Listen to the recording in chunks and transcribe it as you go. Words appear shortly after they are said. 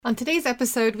On today's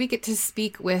episode, we get to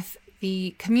speak with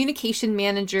the communication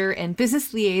manager and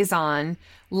business liaison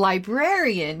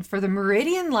librarian for the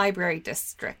Meridian Library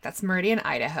District. That's Meridian,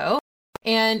 Idaho.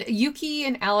 And Yuki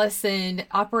and Allison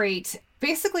operate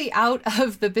basically out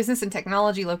of the business and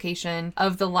technology location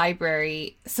of the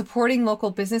library, supporting local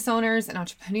business owners and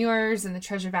entrepreneurs in the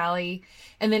Treasure Valley.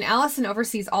 And then Allison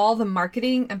oversees all the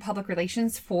marketing and public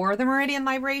relations for the Meridian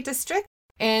Library District.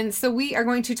 And so we are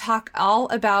going to talk all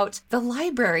about the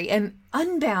library and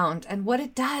Unbound and what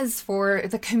it does for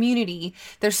the community.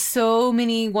 There's so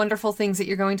many wonderful things that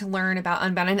you're going to learn about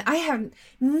Unbound. And I have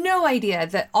no idea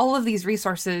that all of these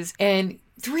resources and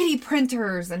 3D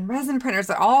printers and resin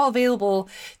printers are all available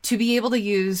to be able to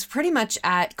use pretty much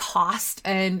at cost.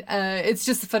 And it's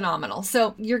just phenomenal.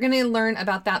 So you're going to learn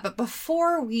about that. But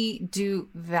before we do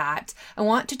that, I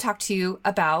want to talk to you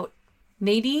about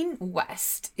Nadine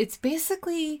West. It's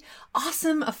basically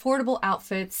awesome, affordable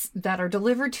outfits that are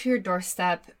delivered to your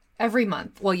doorstep every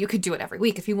month. Well, you could do it every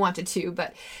week if you wanted to,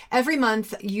 but every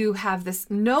month you have this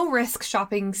no-risk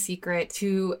shopping secret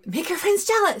to make your friends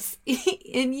jealous.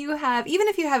 And you have, even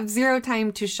if you have zero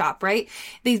time to shop, right?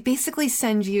 They basically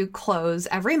send you clothes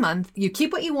every month. You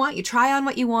keep what you want, you try on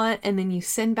what you want, and then you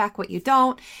send back what you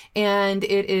don't. And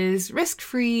it is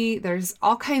risk-free. There's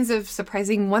all kinds of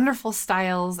surprising, wonderful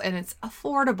styles, and it's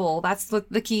affordable. That's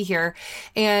the key here.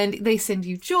 And they send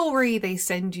you jewelry, they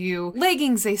send you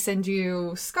leggings, they send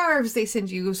you scarves, they send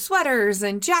you sweaters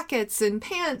and jackets and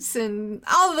pants and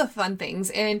all the fun things.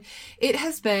 And it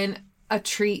has been a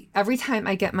treat every time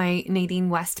I get my Nadine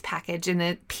West package in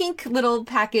a pink little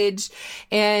package,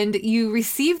 and you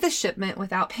receive the shipment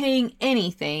without paying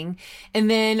anything.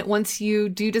 And then once you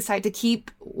do decide to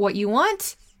keep what you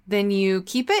want, then you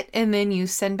keep it and then you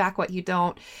send back what you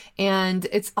don't. And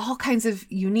it's all kinds of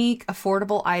unique,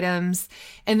 affordable items.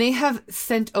 And they have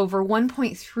sent over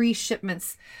 1.3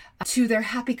 shipments to their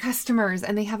happy customers,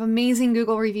 and they have amazing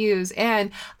Google reviews.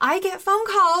 And I get phone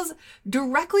calls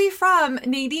directly from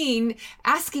Nadine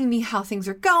asking me how things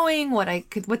are going, what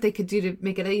they could do to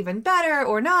make it even better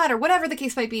or not, or whatever the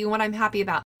case might be, what I'm happy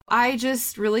about. I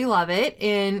just really love it.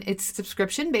 And it's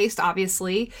subscription based,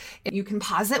 obviously. You can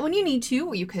pause it when you need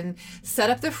to. You can set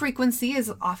up the frequency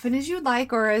as often as you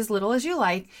like or as little as you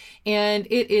like. And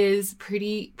it is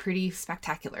pretty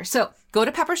spectacular. So go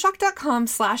to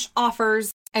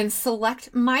peppershock.com/offers and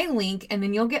select my link, and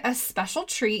then you'll get a special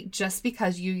treat just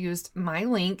because you used my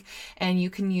link, and you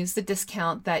can use the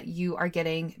discount that you are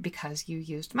getting because you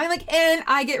used my link, and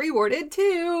I get rewarded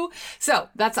too. So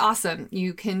that's awesome.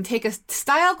 You can take a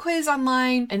style quiz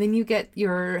online, and then you get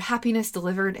your happiness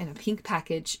delivered in a pink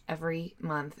package every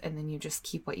month, and then you just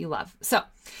keep what you love. So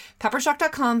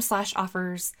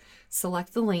peppershock.com/offers,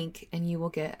 select the link, and you will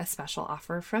get a special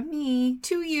offer from me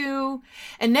to you.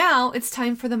 And now it's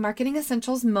time for the Marketing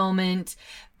Essentials moment,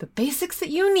 the basics that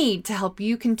you need to help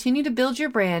you continue to build your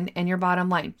brand and your bottom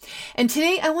line. And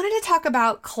today I wanted to talk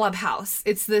about Clubhouse.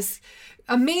 It's this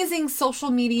amazing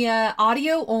social media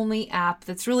audio only app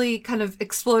that's really kind of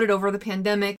exploded over the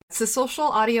pandemic. It's a social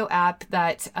audio app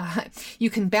that you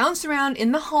can bounce around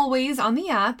in the hallways on the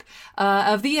app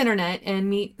of the internet and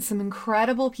meet some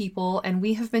incredible people. And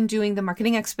we have been doing the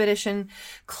Marketing Expedition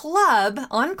Club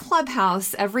on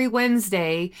Clubhouse every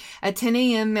Wednesday at 10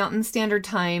 a.m. Mountain Standard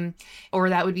Time, or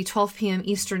that would be 12 p.m.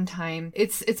 Eastern Time.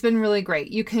 It's been really great.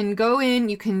 You can go in,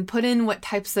 you can put in what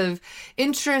types of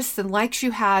interests and likes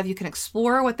you have. You can explore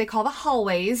what they call the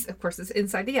hallways. Of course, it's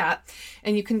inside the app,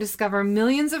 and you can discover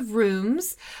millions of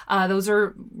rooms. Those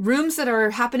are rooms that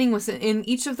are happening within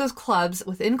each of those clubs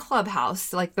within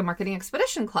Clubhouse, like the Marketing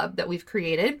Expedition Club that we've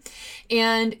created.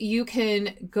 And you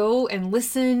can go and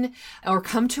listen or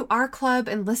come to our club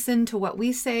and listen to what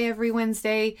we say every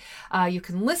Wednesday. You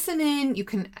can listen in, you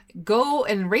can go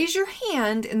and raise your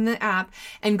hand in the app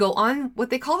and go on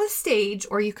what they call the stage,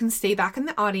 or you can stay back in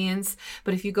the audience.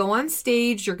 But if you go on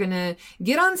stage, you're going to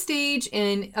get on stage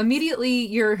and immediately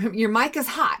your mic is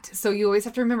hot. So you always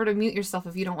have to remember to mute yourself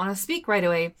if you don't want to speak right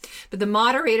away. But the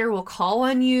moderator will call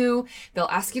on you. They'll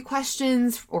ask you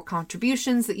questions or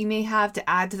contributions that you may have to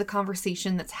add to the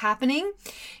conversation that's happening.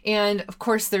 And of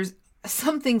course, there's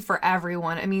something for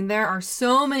everyone. I mean, there are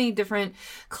so many different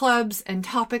clubs and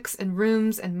topics and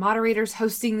rooms and moderators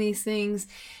hosting these things.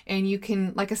 And you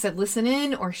can, like I said, listen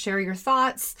in or share your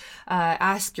thoughts,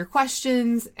 ask your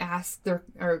questions,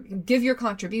 or give your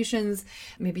contributions.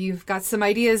 Maybe you've got some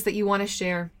ideas that you want to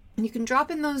share. And you can drop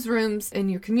in those rooms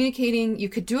and you're communicating. You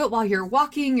could do it while you're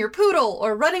walking your poodle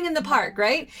or running in the park,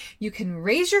 right? You can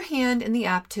raise your hand in the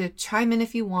app to chime in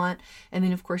if you want. And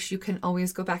then, of course, you can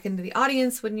always go back into the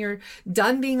audience when you're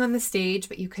done being on the stage,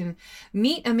 but you can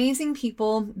meet amazing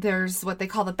people. There's what they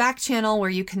call the back channel, where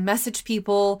you can message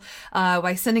people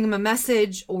by sending them a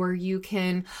message, or you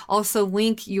can also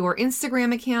link your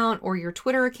Instagram account or your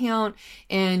Twitter account,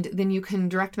 and then you can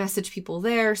direct message people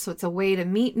there. So it's a way to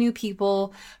meet new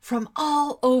people from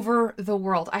all over the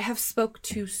world. I have spoke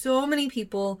to so many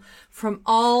people from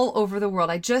all over the world.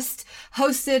 I just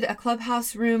hosted a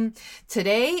Clubhouse room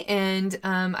today, and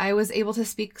I was able to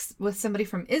speak with somebody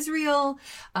from Israel,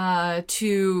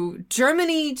 to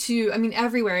Germany, to, I mean,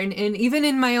 everywhere. And even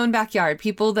in my own backyard,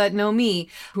 people that know me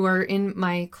who are in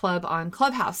my club on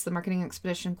Clubhouse, the Marketing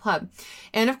Expedition Club.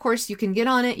 And of course, you can get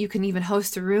on it. You can even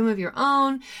host a room of your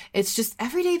own. It's just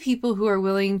everyday people who are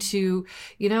willing to,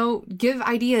 give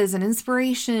ideas and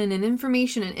inspiration and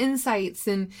information and insights.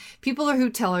 And people are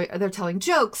they're telling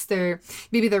jokes.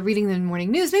 Maybe they're reading the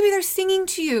morning news. Maybe they're singing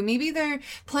to you. Maybe they're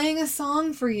playing a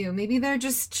song for you. Maybe they're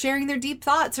just sharing their deep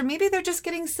thoughts, or maybe they're just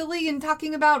getting silly and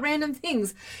talking about random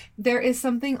things. There is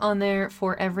something on there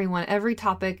for everyone, every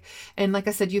topic. And like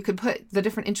I said, you could put the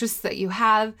different interests that you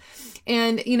have.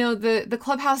 And, the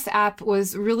Clubhouse app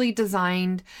was really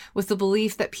designed with the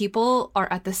belief that people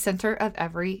are at the center of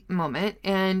every moment.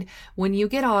 And when you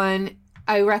get on,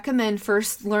 I recommend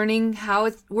first learning how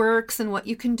it works and what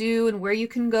you can do and where you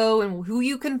can go and who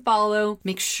you can follow.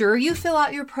 Make sure you fill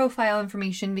out your profile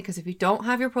information, because if you don't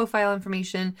have your profile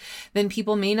information, then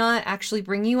people may not actually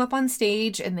bring you up on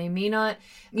stage, and they may not,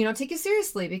 take you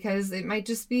seriously, because it might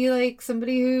just be like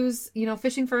somebody who's,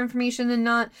 fishing for information and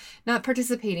not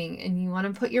participating. And you want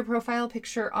to put your profile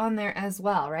picture on there as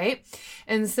well, right?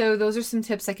 And so those are some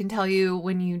tips I can tell you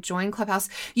when you join Clubhouse.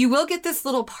 You will get this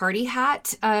little party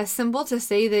hat symbol to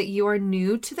say that you are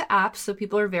new to the app. So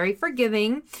people are very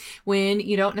forgiving when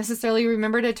you don't necessarily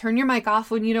remember to turn your mic off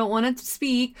when you don't want to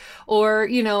speak, or,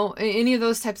 any of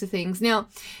those types of things. Now,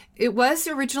 it was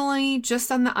originally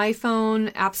just on the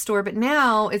iPhone App Store, but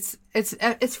now it's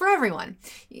for everyone.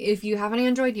 If you have an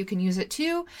Android, you can use it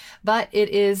too, but it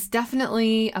is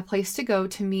definitely a place to go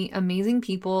to meet amazing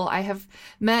people. I have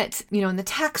met, in the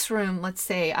tax room, let's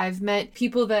say, I've met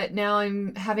people that now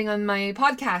I'm having on my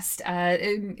podcast,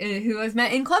 who I've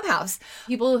met in Clubhouse,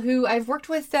 people who I've worked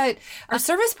with that are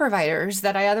service providers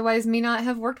that I otherwise may not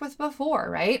have worked with before,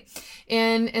 right?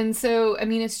 And so,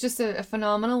 it's just a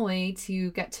phenomenal way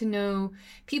to get to know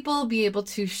people, be able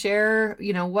to share,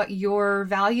 what your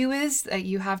value is that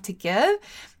you have to give.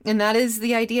 And that is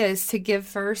the idea, is to give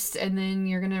first, and then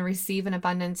you're going to receive in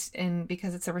abundance, and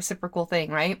because it's a reciprocal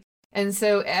thing, right? And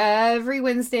so every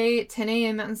Wednesday at 10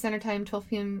 a.m. Mountain Standard Time, 12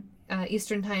 p.m.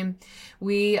 Eastern Time,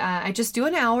 I just do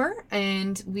an hour,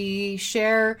 and we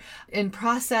share and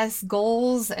process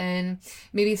goals, and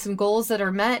maybe some goals that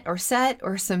are met or set,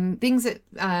 or some things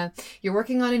that you're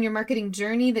working on in your marketing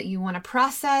journey that you want to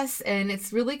process. And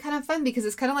it's really kind of fun, because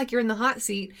it's kind of like you're in the hot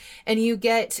seat, and you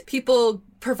get people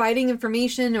providing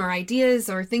information or ideas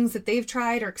or things that they've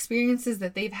tried or experiences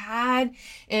that they've had.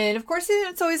 And of course,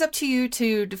 it's always up to you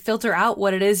to filter out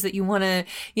what it is that you want to,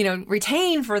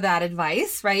 retain for that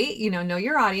advice, right? Know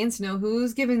your audience, know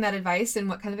who's giving that advice and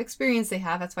what kind of experience they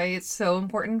have. That's why it's so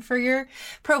important for your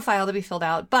profile to be filled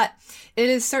out. But it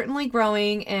is certainly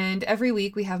growing, and every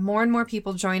week we have more and more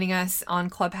people joining us on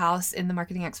Clubhouse in the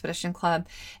Marketing Expedition Club.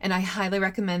 And I highly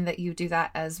recommend that you do that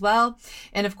as well.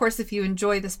 And of course, if you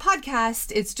enjoy this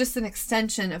podcast, it's just an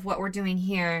extension of what we're doing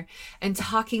here, and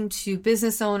talking to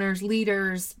business owners,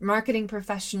 leaders, marketing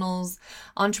professionals,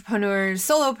 entrepreneurs,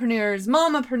 solopreneurs,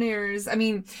 mamapreneurs.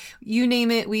 You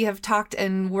name it. We have talked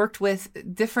and worked with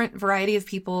different variety of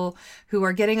people who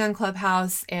are getting on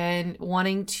Clubhouse and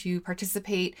wanting to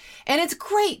participate. And it's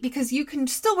great, because you can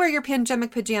still wear your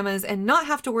pandemic pajamas and not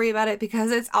have to worry about it,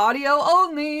 because it's audio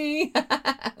only.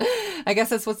 I guess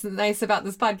that's what's nice about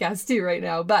this podcast too right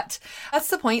now, but that's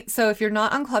the point. So if you're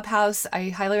not on Clubhouse, I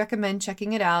highly recommend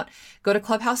checking it out. Go to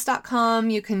clubhouse.com.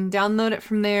 You can download it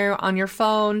from there on your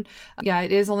phone. Yeah,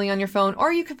 it is only on your phone,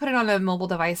 or you could put it on a mobile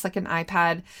device like an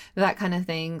iPad, that kind of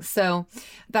thing. So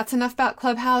that's enough about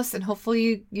Clubhouse, and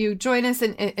hopefully you join us.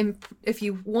 And if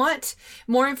you want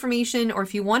more information, or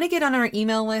if you want to get on our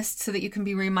email list so that you can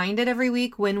be reminded every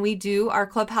week when we do our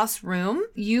Clubhouse room,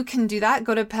 you can do that.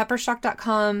 Go to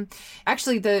peppershock.com.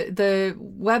 Actually, the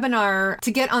webinar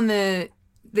to get on the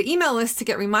the email list to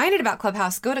get reminded about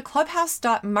Clubhouse, go to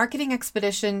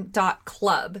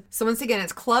clubhouse.marketingexpedition.club. So once again,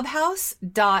 it's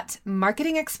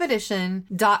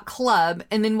clubhouse.marketingexpedition.club.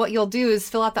 And then what you'll do is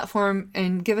fill out that form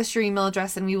and give us your email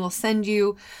address, and we will send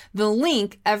you the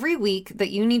link every week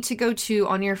that you need to go to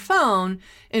on your phone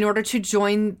in order to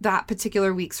join that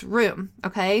particular week's room.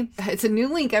 Okay. It's a new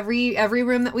link every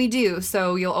room that we do.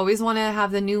 So you'll always want to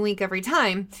have the new link every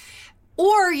time.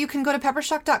 Or you can go to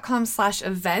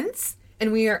peppershock.com/events,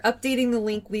 and we are updating the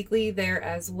link weekly there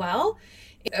as well.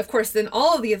 Of course, then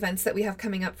all of the events that we have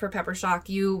coming up for Peppershock,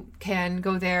 you can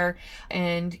go there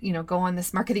and, go on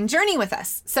this marketing journey with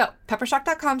us. So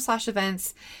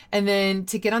peppershock.com/events. And then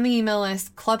to get on the email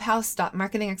list,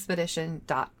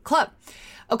 clubhouse.marketingexpedition.club.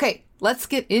 Okay, let's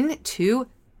get into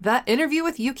the interview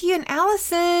with Yuki and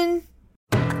Allison.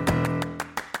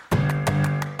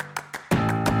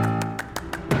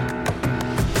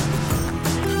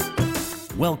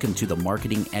 Welcome to the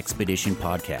Marketing Expedition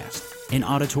Podcast, an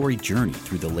auditory journey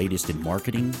through the latest in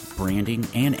marketing, branding,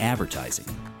 and advertising.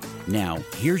 Now,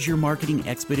 here's your Marketing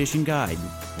Expedition guide,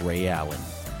 Ray Allen.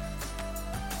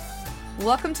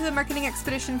 Welcome to the Marketing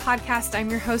Expedition Podcast. I'm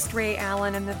your host, Ray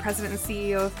Allen. I'm the president and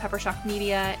CEO of Peppershock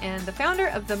Media and the founder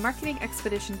of the Marketing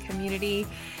Expedition community.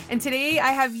 And today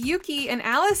I have Yuki and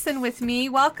Allison with me.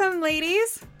 Welcome,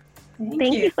 ladies.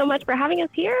 Thank you so much for having us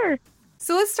here.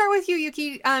 So let's start with you,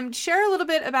 Yuki. Share a little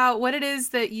bit about what it is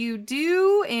that you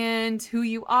do and who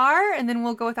you are, and then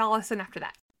we'll go with Allison after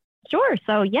that. Sure.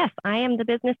 So yes, I am the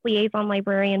business liaison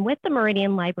librarian with the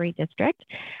Meridian Library District.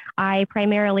 I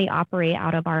primarily operate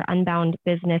out of our Unbound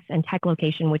business and tech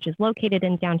location, which is located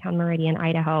in downtown Meridian,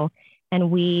 Idaho.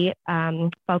 And we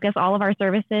focus all of our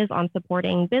services on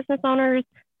supporting business owners,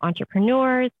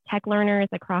 entrepreneurs, tech learners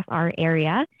across our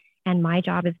area. And my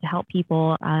job is to help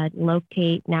people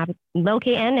locate and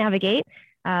navigate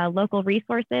local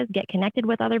resources, get connected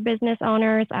with other business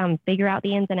owners, figure out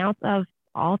the ins and outs of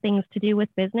all things to do with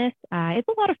business. It's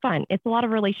a lot of fun. It's a lot of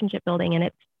relationship building,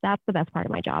 and that's the best part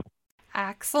of my job.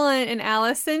 Excellent. And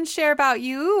Allison, share about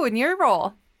you and your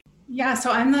role. Yeah,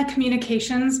 so I'm the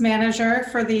communications manager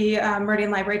for the Meridian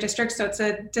Library District. So it's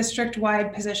a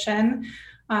district-wide position.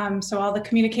 So all the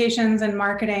communications and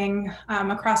marketing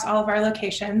across all of our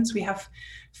locations. We have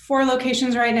 4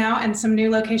 locations right now and some new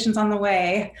locations on the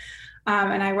way.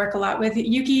 And I work a lot with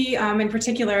Yuki in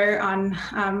particular on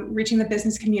reaching the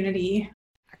business community.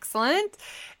 Excellent.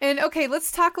 And okay,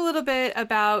 let's talk a little bit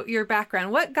about your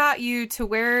background. What got you to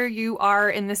where you are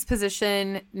in this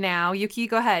position now? Yuki,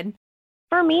 go ahead.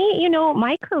 For me,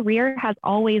 my career has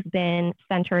always been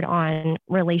centered on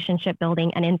relationship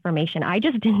building and information. I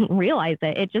just didn't realize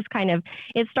it. It just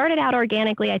it started out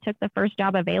organically. I took the first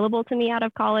job available to me out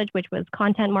of college, which was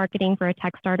content marketing for a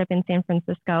tech startup in San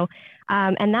Francisco.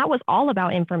 And that was all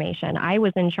about information. I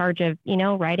was in charge of,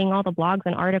 writing all the blogs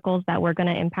and articles that were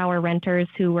going to empower renters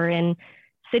who were in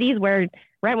cities where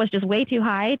rent was just way too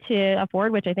high to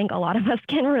afford, which I think a lot of us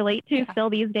can relate to still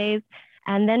these days.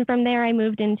 And then from there, I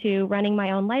moved into running my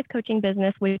own life coaching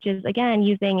business, which is, again,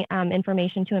 using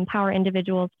information to empower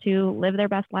individuals to live their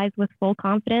best lives with full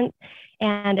confidence,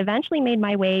 and eventually made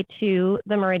my way to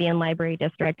the Meridian Library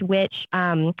District, which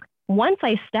once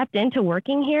I stepped into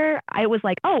working here, I was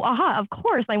like, oh, aha, of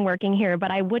course I'm working here, but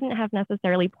I wouldn't have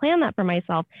necessarily planned that for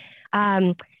myself.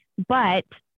 But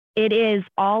it is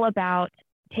all about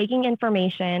taking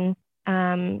information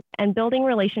and building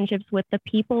relationships with the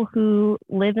people who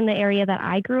live in the area that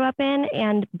I grew up in,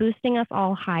 and boosting us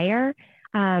all higher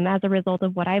as a result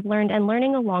of what I've learned, and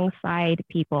learning alongside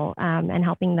people and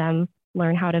helping them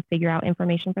learn how to figure out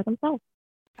information for themselves.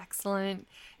 Excellent.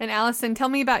 And Allison, tell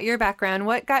me about your background.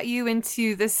 What got you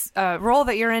into this role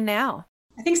that you're in now?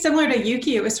 I think similar to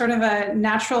Yuki, it was sort of a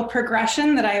natural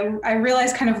progression that I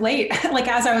realized kind of late, like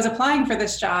as I was applying for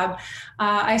this job.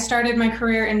 I started my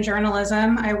career in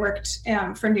journalism. I worked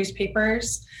for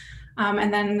newspapers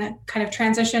and then kind of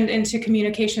transitioned into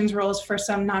communications roles for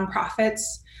some nonprofits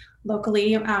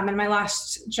locally. In my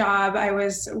last job, I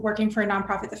was working for a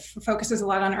nonprofit that focuses a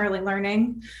lot on early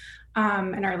learning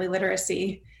and early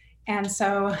literacy. And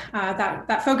so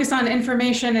that focus on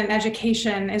information and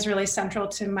education is really central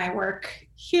to my work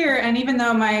here. And even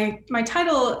though my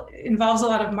title involves a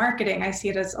lot of marketing, I see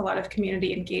it as a lot of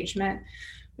community engagement,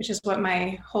 which is what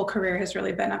my whole career has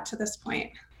really been up to this point.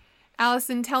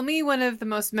 Allison, tell me one of the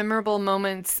most memorable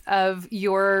moments of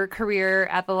your career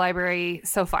at the library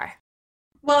so far.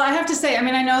 Well, I have to say, I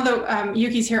mean, I know that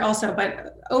Yuki's here also,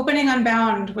 but opening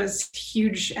Unbound was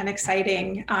huge and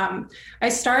exciting. I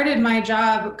started my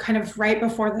job kind of right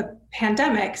before the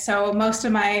pandemic. So most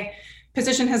of my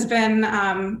position has been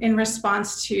in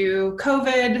response to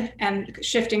COVID and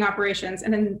shifting operations.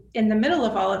 And in the middle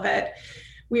of all of it,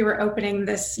 we were opening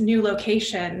this new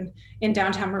location in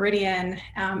downtown Meridian,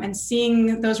 and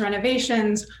seeing those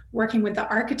renovations, working with the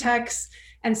architects,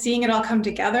 and seeing it all come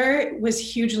together was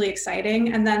hugely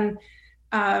exciting. And then,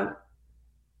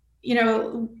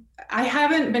 I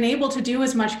haven't been able to do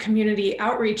as much community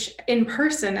outreach in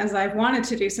person as I've wanted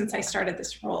to do since I started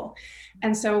this role.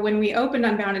 And so when we opened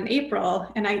Unbound in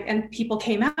April, and people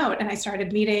came out, and I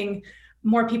started meeting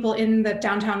more people in the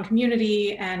downtown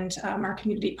community and our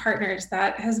community partners,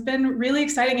 that has been really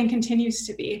exciting and continues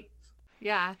to be.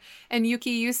 Yeah. And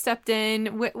Yuki, you stepped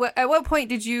in. At what point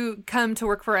did you come to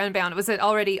work for Unbound? Was it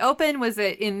already open? Was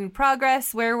it in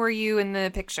progress? Where were you in the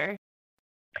picture?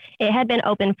 It had been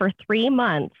open for 3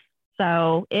 months.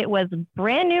 So it was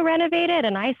brand new renovated,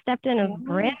 and I stepped in as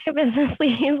brand new business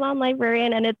liaison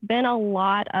librarian, and it's been a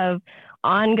lot of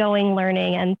ongoing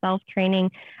learning and self-training.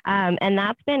 And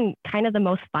that's been kind of the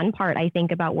most fun part, I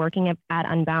think, about working at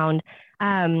Unbound.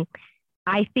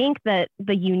 I think that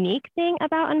the unique thing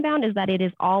about Unbound is that it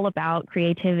is all about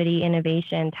creativity,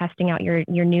 innovation, testing out your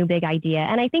new big idea.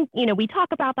 And I think, we talk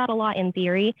about that a lot in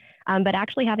theory, but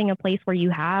actually having a place where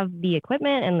you have the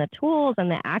equipment and the tools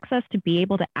and the access to be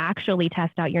able to actually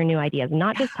test out your new ideas,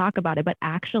 not just talk about it, but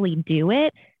actually do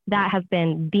it, that has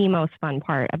been the most fun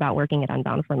part about working at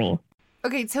Unbound for me.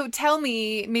 Okay, so tell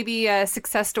me maybe a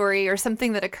success story or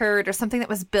something that occurred or something that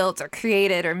was built or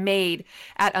created or made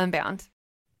at Unbound.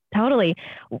 Totally.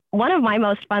 One of my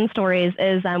most fun stories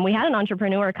is we had an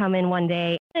entrepreneur come in one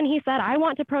day, and he said, I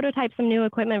want to prototype some new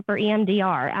equipment for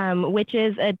EMDR, which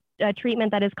is a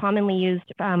treatment that is commonly used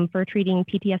for treating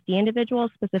PTSD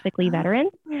individuals, specifically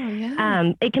veterans. Oh,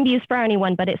 yeah. It can be used for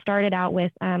anyone, but it started out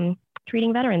with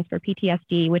treating veterans for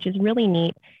PTSD, which is really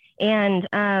neat. And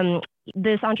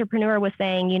this entrepreneur was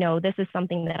saying, this is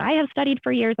something that I have studied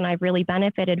for years and I've really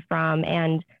benefited from.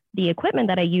 And the equipment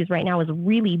that I use right now is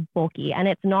really bulky, and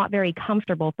it's not very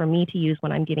comfortable for me to use when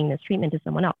I'm giving this treatment to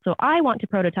someone else. So I want to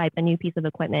prototype a new piece of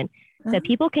equipment that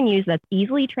people can use, that's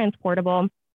easily transportable,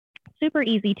 super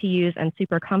easy to use, and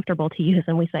super comfortable to use.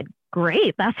 And we said,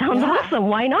 great, that sounds awesome.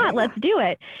 Why not? Let's do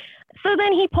it. So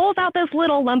then he pulls out this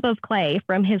little lump of clay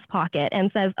from his pocket and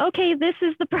says, okay, this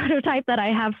is the prototype that I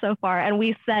have so far. And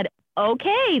we said,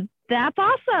 okay, that's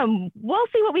awesome. We'll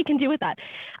see what we can do with that.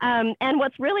 And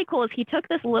what's really cool is he took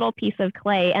this little piece of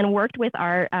clay and worked with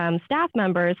our staff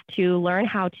members to learn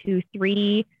how to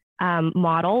 3D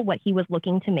model what he was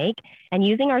looking to make. And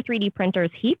using our 3D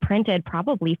printers, he printed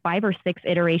probably 5 or 6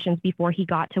 iterations before he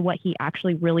got to what he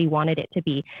actually really wanted it to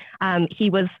be.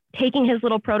 He was taking his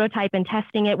little prototype and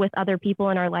testing it with other people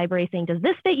in our library, saying, does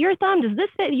this fit your thumb? Does this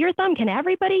fit your thumb? Can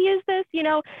everybody use this?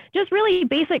 Just really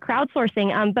basic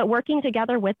crowdsourcing. But working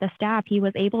together with the staff, he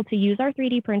was able to use our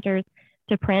 3D printers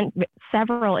to print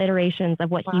several iterations of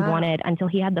what he wanted until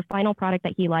he had the final product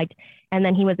that he liked. And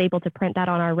then he was able to print that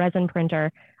on our resin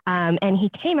printer. And he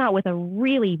came out with a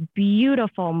really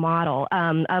beautiful model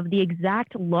of the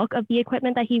exact look of the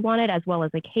equipment that he wanted, as well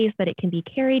as a case that it can be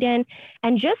carried in.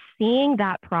 And just seeing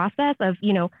that process of,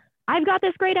 I've got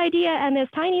this great idea and this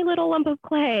tiny little lump of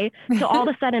clay. So all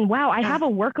of a sudden, wow, I have a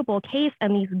workable case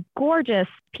and these gorgeous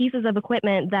pieces of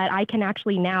equipment that I can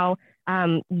actually now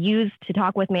use to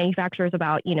talk with manufacturers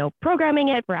about, programming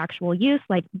it for actual use.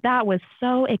 Like, that was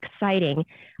so exciting.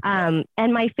 And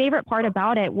my favorite part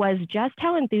about it was just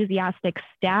how enthusiastic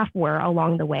staff were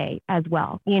along the way as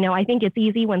well. I think it's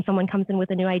easy when someone comes in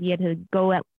with a new idea to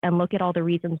go and look at all the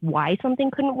reasons why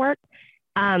something couldn't work.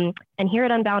 And here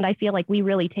at Unbound, I feel like we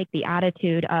really take the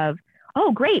attitude of, oh,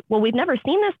 great. Well, we've never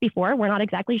seen this before. We're not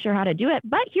exactly sure how to do it,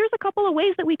 but here's a couple of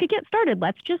ways that we could get started.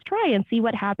 Let's just try and see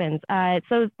what happens.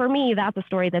 So for me, that's a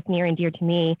story that's near and dear to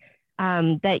me,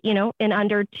 that, in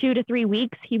under 2 to 3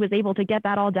 weeks, he was able to get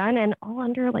that all done, and all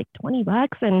under like $20.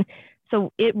 And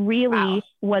so it really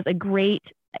was a great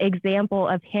example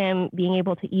of him being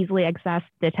able to easily access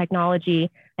the technology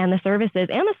and the services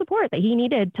and the support that he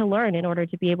needed to learn in order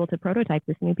to be able to prototype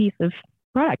this new piece of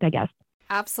product, I guess.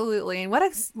 Absolutely. And what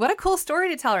a cool story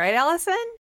to tell, right, Allison?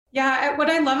 Yeah, what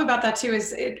I love about that too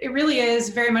is it really is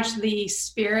very much the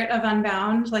spirit of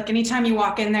Unbound. Like, anytime you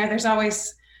walk in there, there's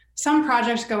always some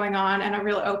project going on and a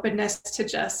real openness to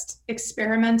just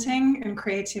experimenting and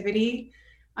creativity,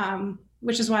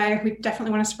 which is why we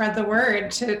definitely want to spread the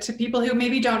word to people who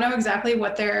maybe don't know exactly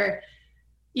what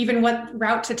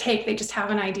route to take. They just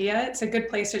have an idea. It's a good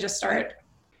place to just start.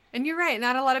 And you're right.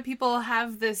 Not a lot of people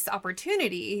have this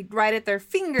opportunity right at their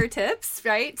fingertips,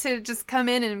 right? To just come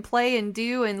in and play and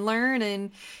do and learn.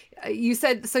 And you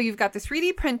said, so you've got the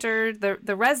 3D printer,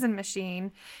 the resin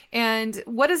machine, and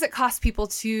what does it cost people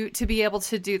to be able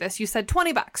to do this? You said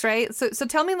 $20, right? So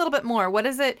tell me a little bit more. What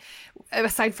is it,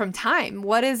 aside from time,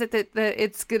 what is it that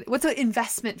it's good? What's an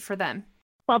investment for them?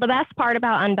 Well, the best part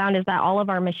about Unbound is that all of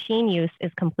our machine use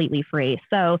is completely free.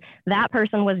 So that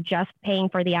person was just paying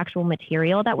for the actual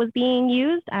material that was being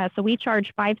used. So we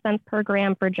charge 5 cents per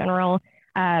gram for general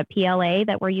PLA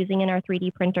that we're using in our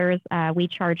 3D printers. We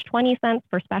charge 20 cents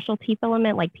for specialty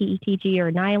filament like PETG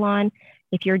or nylon.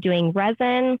 If you're doing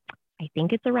resin, I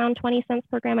think it's around 20 cents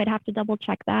per gram. I'd have to double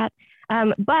check that.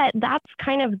 But that's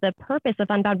kind of the purpose of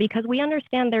Unbound, because we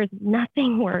understand there's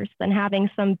nothing worse than having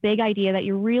some big idea that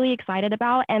you're really excited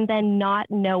about and then not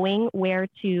knowing where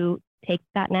to take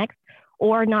that next,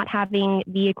 or not having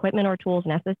the equipment or tools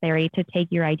necessary to take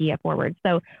your idea forward.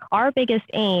 So our biggest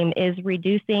aim is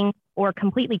reducing or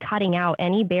completely cutting out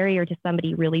any barrier to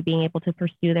somebody really being able to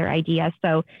pursue their idea.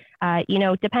 So,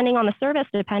 depending on the service,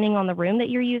 depending on the room that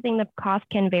you're using, the cost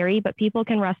can vary, but people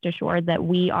can rest assured that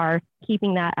we are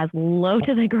keeping that as low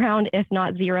to the ground, if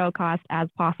not zero cost as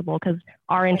possible, because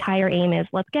our entire aim is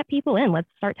let's get people in, let's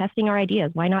start testing our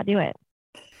ideas. Why not do it?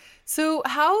 So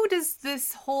how does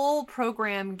this whole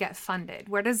program get funded?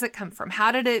 Where does it come from?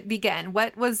 How did it begin?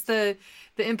 What was the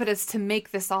impetus to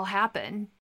make this all happen?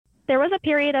 There was a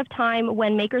period of time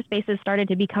when makerspaces started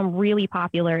to become really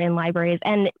popular in libraries.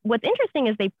 And what's interesting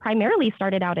is they primarily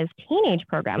started out as teenage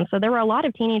programs. So there were a lot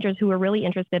of teenagers who were really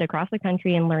interested across the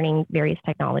country in learning various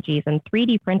technologies, and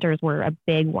 3D printers were a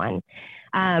big one.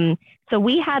 So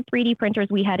we had 3D printers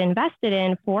we had invested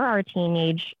in for our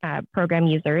teenage program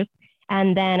users.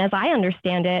 And then, as I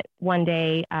understand it, one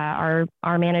day our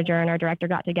manager and our director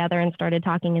got together and started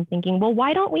talking and thinking, well,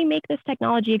 why don't we make this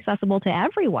technology accessible to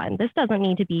everyone? This doesn't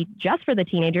need to be just for the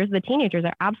teenagers. The teenagers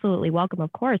are absolutely welcome,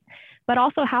 of course. But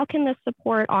also, how can this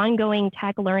support ongoing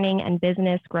tech learning and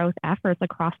business growth efforts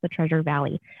across the Treasure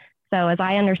Valley? So as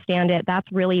I understand it, that's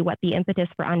really what the impetus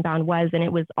for Unbound was. And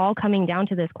it was all coming down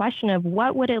to this question of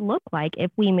what would it look like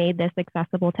if we made this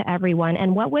accessible to everyone?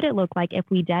 And what would it look like if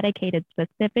we dedicated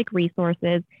specific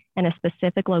resources and a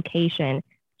specific location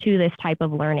to this type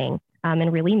of learning,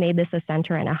 and really made this a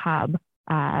center and a hub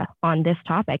on this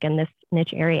topic and this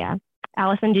niche area?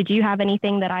 Allison, did you have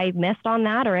anything that I missed on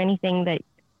that, or anything that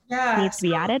needs to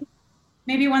be added?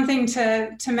 Maybe one thing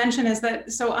to mention is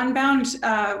that, so Unbound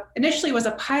initially was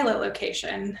a pilot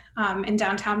location in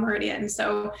downtown Meridian.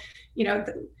 So,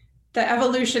 the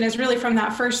evolution is really from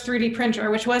that first 3D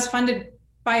printer, which was funded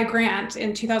by a grant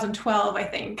in 2012, I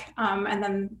think. And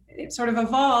then it sort of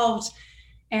evolved.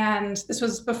 And this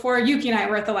was before Yuki and I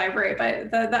were at the library, but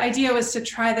the idea was to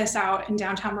try this out in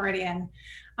downtown Meridian.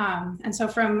 And so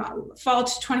from fall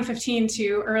 2015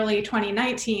 to early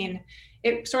 2019,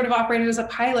 it sort of operated as a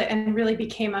pilot and really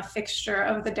became a fixture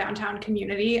of the downtown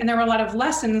community. And there were a lot of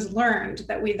lessons learned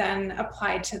that we then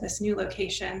applied to this new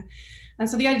location. And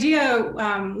so the idea,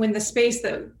 when the space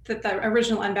that the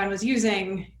original Unbound was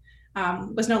using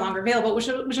was no longer available, which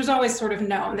was always sort of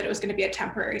known that it was going to be a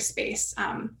temporary space.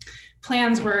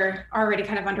 Plans were already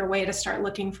kind of underway to start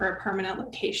looking for a permanent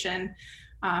location.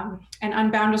 And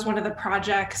Unbound was one of the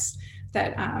projects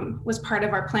that was part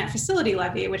of our plant facility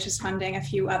levy, which is funding a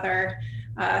few other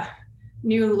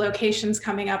new locations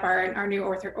coming up, our new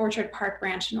Orchard Park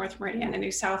branch in North Meridian, a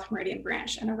new South Meridian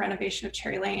branch, and a renovation of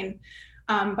Cherry Lane.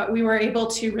 But we were able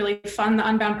to really fund the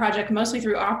Unbound project mostly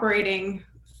through operating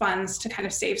funds to kind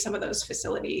of save some of those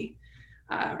facility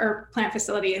or plant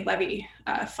facility levy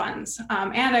funds.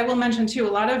 And I will mention too,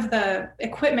 a lot of the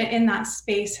equipment in that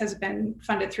space has been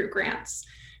funded through grants.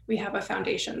 We have a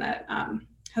foundation that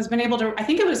has been able to, I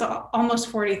think it was almost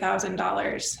 $40,000 in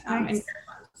grant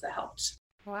funds that helped.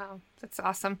 Wow, that's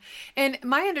awesome. And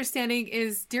my understanding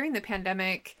is during the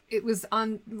pandemic, it was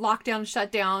on lockdown,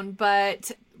 shutdown,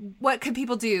 but what could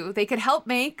people do? They could help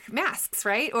make masks,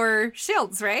 right? Or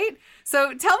shields, right?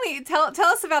 So tell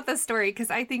us about this story,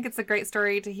 because I think it's a great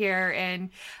story to hear. And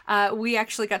we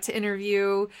actually got to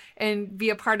interview and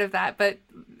be a part of that, but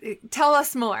tell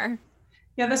us more.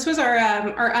 Yeah, this was our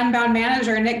Unbound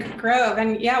manager, Nick Grove.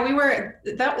 And yeah,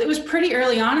 it was pretty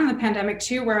early on in the pandemic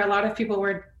too, where a lot of people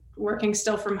were working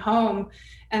still from home.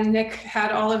 And Nick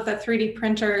had all of the 3D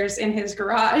printers in his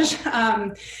garage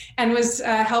and was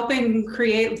helping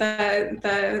create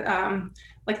the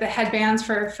headbands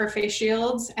for face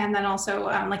shields, and then also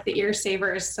like the ear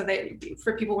savers, so that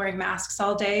for people wearing masks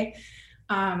all day.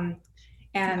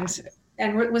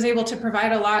 And was able to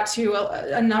provide a lot to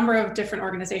a number of different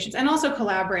organizations, and also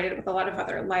collaborated with a lot of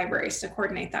other libraries to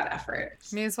coordinate that effort.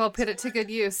 May as well put it to good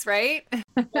use, right?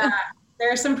 Yeah,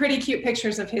 there are some pretty cute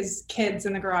pictures of his kids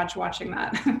in the garage watching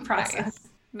that process.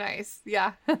 Nice.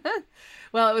 Yeah.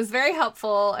 Well, it was very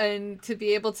helpful, and to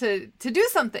be able to do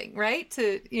something, right?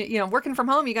 Working from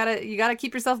home, you gotta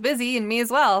keep yourself busy, and me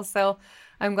as well. So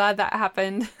I'm glad that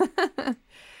happened.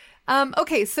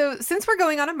 Okay, so since we're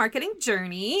going on a marketing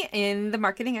journey in the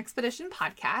Marketing Expedition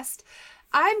podcast,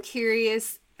 I'm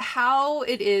curious how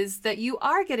it is that you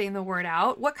are getting the word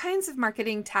out. What kinds of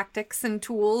marketing tactics and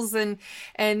tools and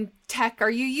tech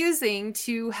are you using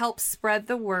to help spread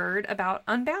the word about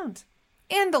Unbound?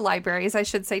 And the libraries, I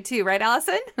should say too, right,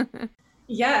 Allison?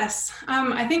 Yes,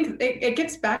 I think it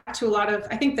gets back to a lot of,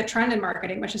 I think, the trend in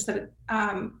marketing, which is that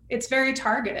it's very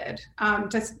targeted.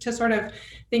 To sort of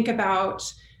think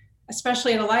about,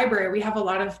 especially in a library, we have a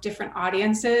lot of different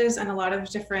audiences and a lot of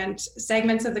different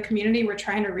segments of the community we're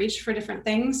trying to reach for different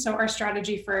things. So our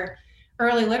strategy for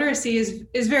early literacy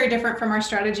is very different from our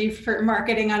strategy for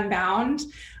marketing Unbound.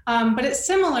 But it's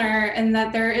similar in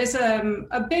that there is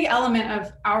a big element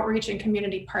of outreach and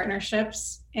community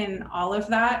partnerships in all of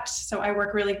that. So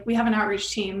we have an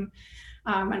outreach team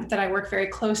that I work very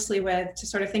closely with to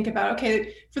sort of think about,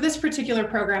 okay, for this particular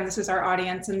program, this is our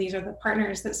audience, and these are the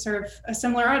partners that serve a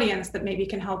similar audience that maybe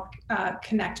can help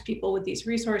connect people with these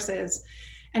resources.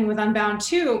 And with Unbound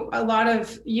too, a lot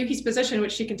of Yuki's position,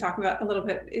 which she can talk about a little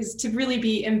bit, is to really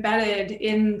be embedded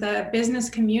in the business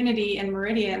community in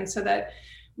Meridian so that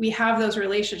we have those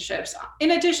relationships.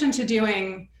 In addition to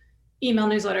doing email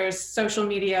newsletters, social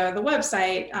media, the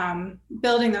website,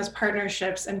 building those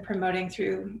partnerships and promoting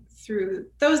through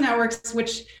those networks,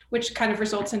 which kind of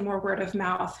results in more word of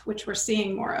mouth, which we're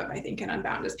seeing more of, I think, in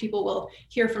Unbound, as people will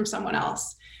hear from someone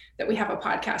else that we have a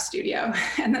podcast studio,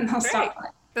 and then they'll stop by.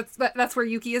 That's where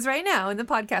Yuki is right now, in the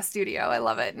podcast studio. I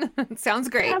love it. It sounds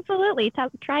great. Absolutely.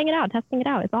 Trying it out, testing it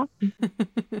out. It's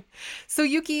awesome. So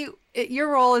Yuki,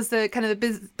 your role is the kind of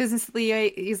the business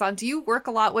liaison. Do you work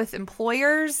a lot with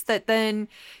employers that then,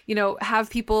 have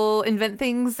people invent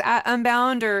things at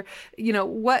Unbound, or,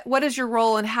 what is your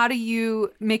role, and how do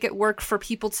you make it work for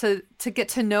people to get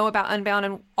to know about Unbound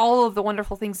and all of the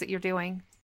wonderful things that you're doing?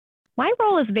 My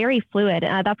role is very fluid.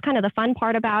 That's kind of the fun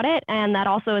part about it. And that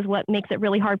also is what makes it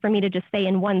really hard for me to just say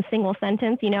in one single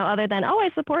sentence, other than, I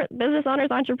support business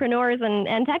owners, entrepreneurs,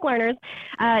 and tech learners.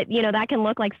 That can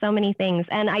look like so many things.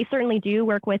 And I certainly do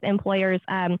work with employers.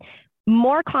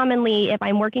 More commonly, if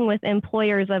I'm working with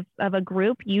employers of a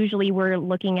group, usually we're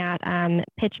looking at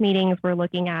pitch meetings, we're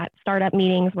looking at startup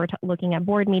meetings, we're looking at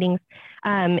board meetings.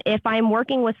 If I'm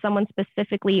working with someone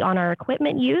specifically on our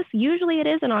equipment use, usually it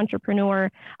is an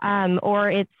entrepreneur or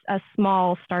it's a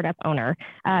small startup owner.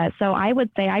 So I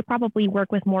would say I probably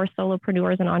work with more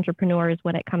solopreneurs and entrepreneurs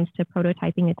when it comes to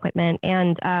prototyping equipment.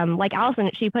 And like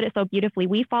Allison, she put it so beautifully,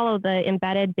 we follow the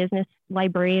embedded business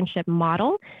librarianship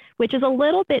model, which is a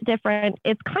little bit different.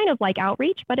 It's kind of like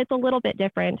outreach, but it's a little bit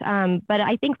different. But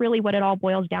I think really what it all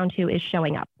boils down to is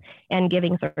showing up and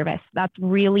giving service. That's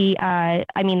really,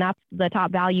 that's the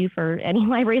top value for any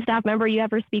library staff member you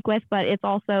ever speak with, but it's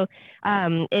also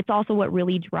what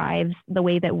really drives the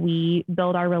way that we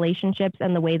build our relationships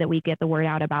and the way that we get the word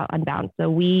out about Unbound. So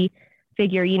we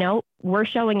figure, we're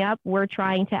showing up, we're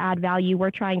trying to add value,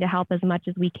 we're trying to help as much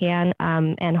as we can.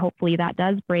 And hopefully that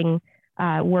does bring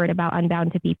word about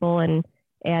Unbound to people and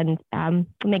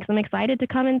makes them excited to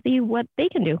come and see what they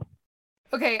can do.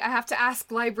 Okay, I have to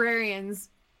ask librarians,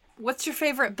 what's your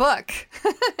favorite book?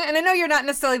 And I know you're not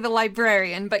necessarily the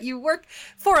librarian, but you work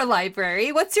for a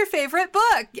library. What's your favorite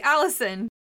book, Allison?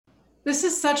 This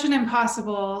is such an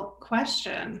impossible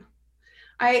question.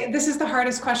 This is the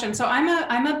hardest question. So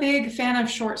I'm a big fan of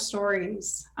short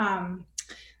stories.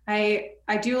 I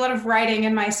do a lot of writing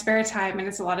in my spare time, and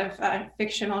it's a lot of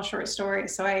fictional short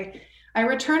stories. So I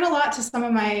return a lot to some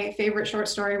of my favorite short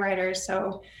story writers.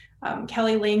 So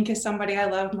Kelly Link is somebody I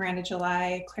love, Miranda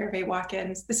July, Claire Vaye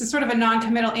Watkins. This is sort of a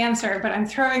non-committal answer, but I'm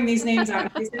throwing these names out in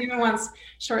case anyone wants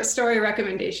short story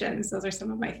recommendations. Those are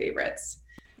some of my favorites.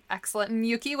 Excellent. And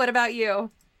Yuki, what about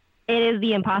you? It is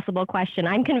the impossible question.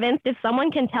 I'm convinced if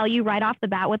someone can tell you right off the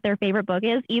bat what their favorite book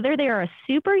is, either they are a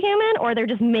superhuman or they're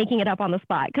just making it up on the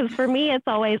spot. Because for me, it's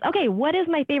always, okay, what is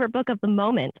my favorite book of the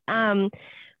moment?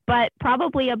 But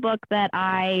probably a book that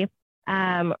I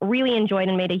really enjoyed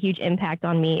and made a huge impact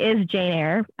on me is Jane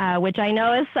Eyre, which I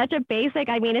know is such a basic,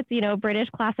 it's, British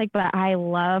classic, but I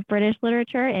love British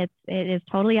literature. It is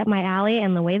totally up my alley.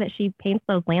 And the way that she paints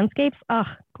those landscapes,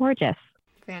 gorgeous.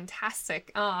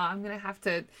 Fantastic. I'm going to have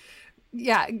to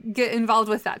get involved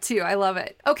with that too. I love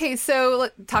it. Okay, so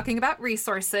talking about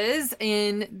resources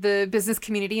in the business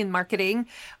community and marketing,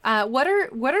 what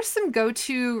are some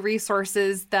go-to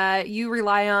resources that you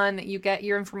rely on, that you get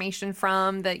your information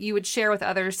from, that you would share with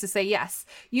others to say, yes,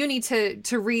 you need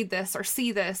to read this or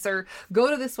see this or go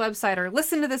to this website or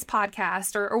listen to this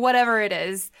podcast or whatever it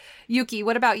is. Yuki,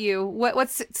 what about you?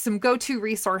 What's some go-to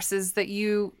resources that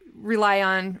you rely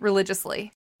on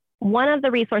religiously? One of the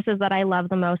resources that I love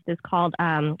the most is called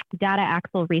Data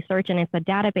Axle Research, and it's a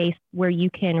database where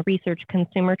you can research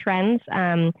consumer trends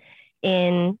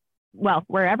in, well,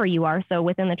 wherever you are, so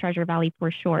within the Treasure Valley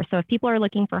for sure. So if people are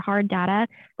looking for hard data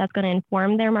that's going to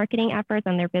inform their marketing efforts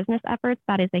and their business efforts,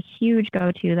 that is a huge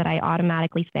go-to that I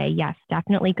automatically say, yes,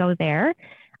 definitely go there.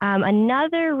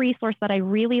 Another resource that I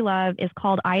really love is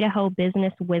called Idaho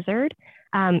Business Wizard.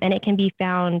 And it can be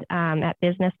found at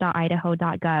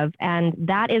business.idaho.gov. And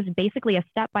that is basically a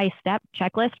step-by-step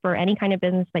checklist for any kind of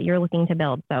business that you're looking to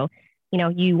build. So,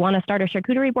 you want to start a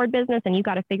charcuterie board business and you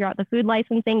got to figure out the food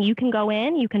licensing. You can go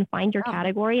in, you can find your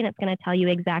category, and it's going to tell you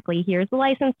exactly, here's the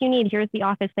license you need, here's the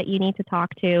office that you need to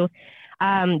talk to.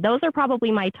 Those are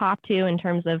probably my top two in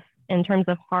terms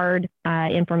of hard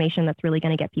information that's really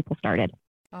going to get people started.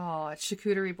 Oh, a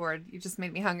charcuterie board. You just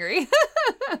made me hungry.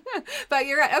 But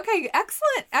you're right. Okay,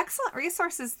 excellent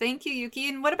resources. Thank you, Yuki.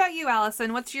 And what about you,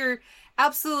 Allison? What's your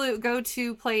absolute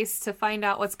go-to place to find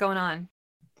out what's going on?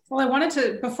 Well, I wanted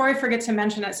to, before I forget to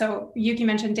mention it, so Yuki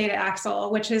mentioned Data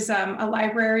Axle, which is a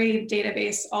library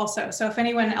database also. So if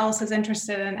anyone else is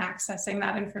interested in accessing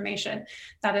that information,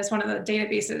 that is one of the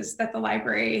databases that the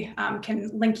library can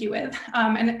link you with.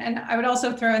 And I would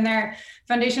also throw in there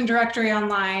Foundation Directory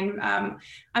Online.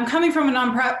 I'm coming from a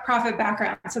nonprofit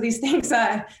background, so these things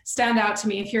stand out to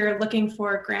me if you're looking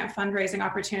for grant fundraising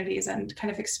opportunities and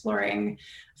kind of exploring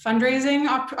fundraising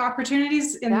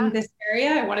opportunities in this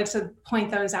area. I wanted to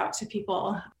point those out to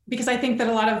people because I think that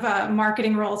a lot of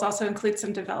marketing roles also include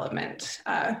some development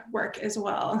work as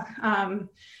well. And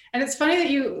it's funny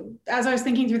that as I was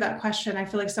thinking through that question, I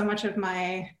feel like so much of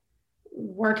my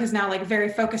work is now like very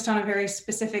focused on a very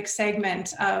specific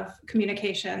segment of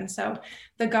communication. So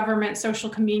the government social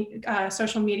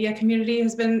media community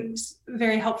has been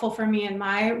very helpful for me in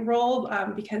my role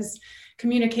because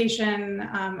communication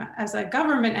as a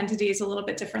government entity is a little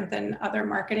bit different than other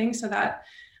marketing. So that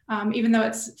even though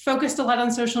it's focused a lot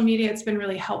on social media, it's been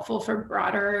really helpful for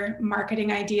broader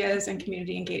marketing ideas and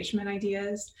community engagement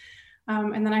ideas.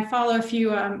 And then I follow a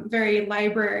few very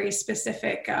library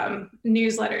specific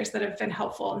newsletters that have been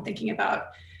helpful in thinking about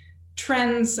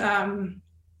trends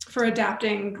for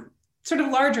adapting sort of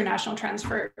larger national trends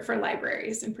for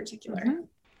libraries in particular. Mm-hmm.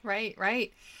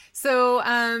 Right. So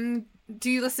do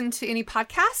you listen to any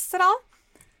podcasts at all?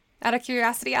 Out of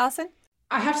curiosity, Allison?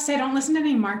 I have to say, I don't listen to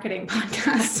any marketing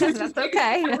podcasts. That's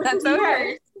okay. That's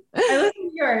okay. I listen to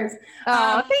yours.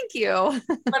 Oh, thank you.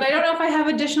 But I don't know if I have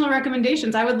additional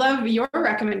recommendations. I would love your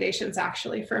recommendations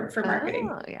actually for marketing.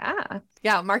 Oh, yeah.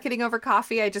 Yeah. Marketing Over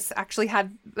Coffee. I just actually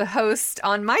had the host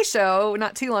on my show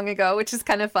not too long ago, which is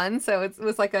kind of fun. So it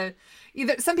was like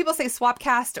either some people say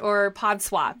Swapcast or Pod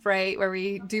Swap, right? Where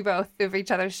we do both of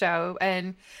each other's show.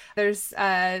 And there's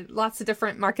lots of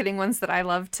different marketing ones that I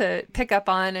love to pick up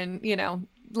on and,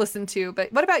 listen to.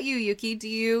 But what about you, Yuki? Do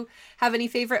you have any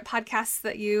favorite podcasts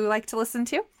that you like to listen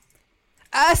to?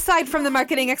 Aside from the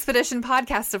Marketing Expedition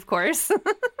podcast, of course.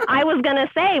 I was going to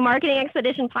say Marketing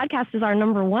Expedition podcast is our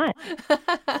number one.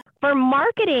 For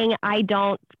marketing, I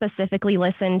don't specifically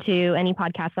listen to any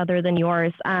podcasts other than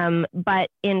yours. But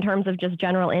in terms of just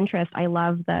general interest, I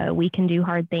love the We Can Do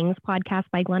Hard Things podcast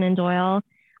by Glennon Doyle.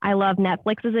 I love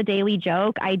Netflix as a daily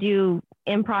joke. I do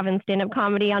improv and stand-up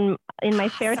comedy in my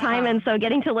spare time. And so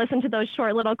getting to listen to those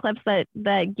short little clips that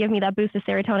give me that boost of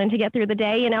serotonin to get through the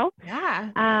day,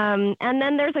 Yeah. And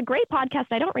then there's a great podcast.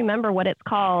 I don't remember what it's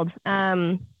called. I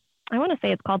want to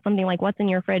say it's called something like What's in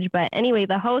Your Fridge. But anyway,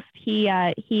 the host, he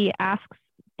asks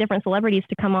different celebrities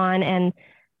to come on and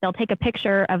they'll take a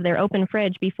picture of their open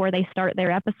fridge before they start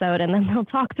their episode, and then they'll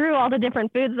talk through all the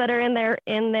different foods that are in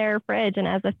their fridge. And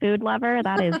as a food lover,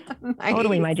 that is nice.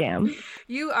 Totally my jam.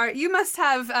 You must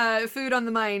have food on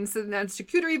the mind. So that's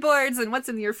charcuterie boards and what's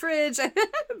in your fridge.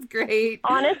 That's great.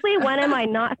 Honestly, when am I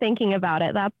not thinking about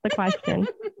it? That's the question.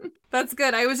 That's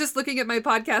good. I was just looking at my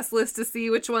podcast list to see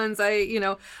which ones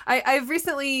I've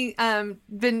recently I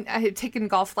had taken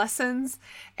golf lessons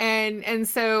and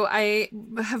so I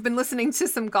have been listening to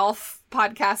some golf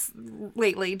podcasts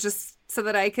lately just so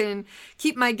that I can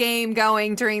keep my game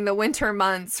going during the winter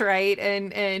months, right?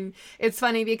 And it's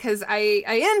funny because I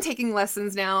am taking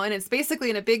lessons now, and it's basically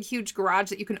in a big, huge garage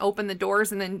that you can open the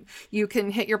doors and then you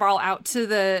can hit your ball out to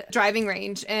the driving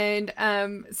range. And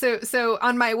so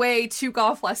on my way to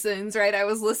golf lessons, right, I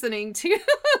was listening to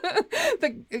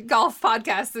the golf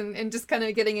podcast and just kind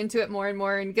of getting into it more and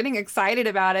more and getting excited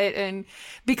about it. And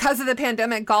because of the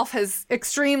pandemic, golf has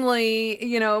extremely,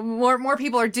 more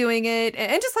people are doing it,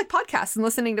 and just like podcasts and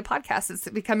listening to podcasts, it's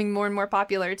becoming more and more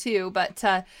popular too. But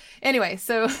anyway,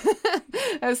 so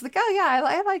I was like, oh yeah,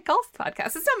 I like golf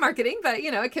podcasts. It's not marketing, but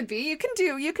it could be. You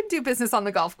can do business on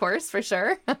the golf course for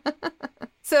sure.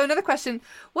 So another question: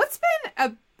 what's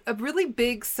been a really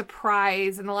big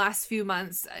surprise in the last few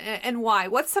months, and why?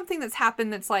 What's something that's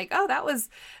happened that's like, oh, that was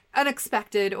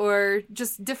unexpected or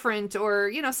just different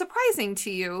or surprising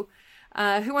to you?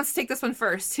 Who wants to take this one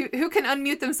first? Who can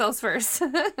unmute themselves first?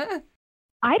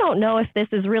 I don't know if this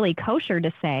is really kosher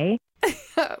to say.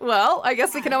 Well, I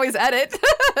guess we can always edit.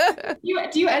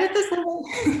 Do you edit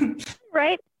this?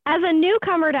 Right. As a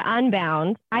newcomer to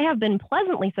Unbound, I have been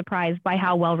pleasantly surprised by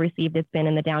how well received it's been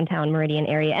in the downtown Meridian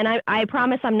area. And I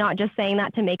promise I'm not just saying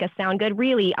that to make us sound good.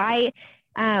 Really,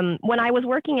 when I was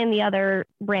working in the other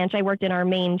branch, I worked in our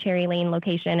main Cherry Lane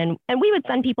location, and we would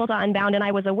send people to Unbound, and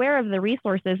I was aware of the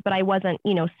resources, but I wasn't,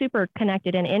 super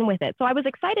connected and in with it. So I was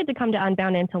excited to come to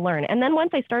Unbound and to learn. And then once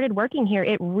I started working here,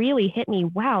 it really hit me,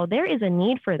 wow, there is a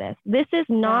need for this. This is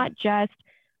not just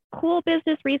cool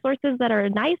business resources that are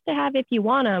nice to have if you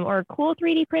want them, or cool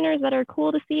 3D printers that are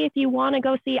cool to see if you want to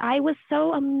go see. I was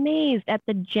so amazed at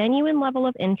the genuine level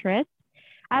of interest,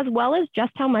 as well as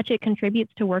just how much it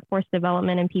contributes to workforce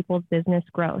development and people's business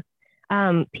growth.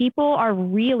 People are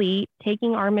really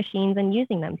taking our machines and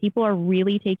using them. People are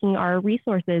really taking our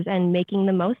resources and making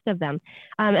the most of them.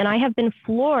 And I have been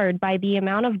floored by the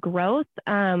amount of growth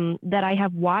that I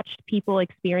have watched people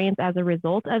experience as a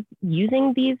result of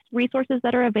using these resources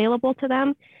that are available to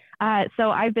them.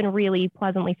 So I've been really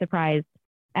pleasantly surprised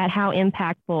at how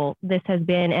impactful this has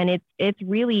been. And it's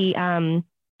really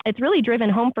driven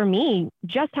home for me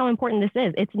just how important this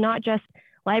is. It's not just,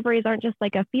 libraries aren't just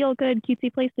like a feel-good,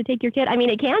 cutesy place to take your kid. I mean,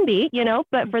 it can be,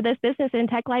 but for this business and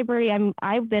tech library,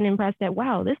 I've been impressed at,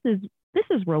 wow, this is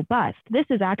robust. This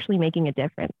is actually making a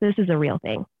difference. This is a real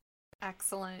thing.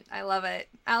 Excellent. I love it.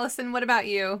 Allison, what about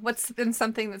you? What's been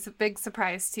something that's a big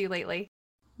surprise to you lately?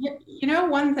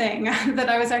 One thing that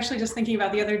I was actually just thinking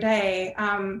about the other day,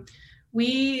 one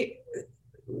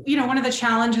of the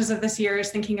challenges of this year is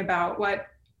thinking about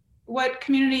what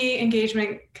community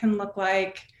engagement can look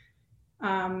like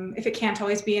if it can't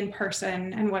always be in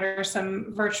person, and what are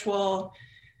some virtual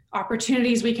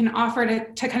opportunities we can offer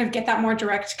to kind of get that more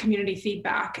direct community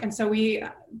feedback. And so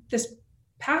this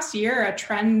past year, a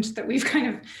trend that we've kind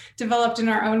of developed in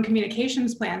our own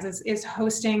communications plans is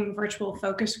hosting virtual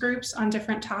focus groups on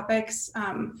different topics.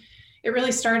 It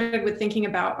really started with thinking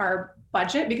about our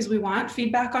budget, because we want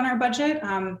feedback on our budget.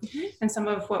 And some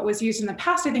of what was used in the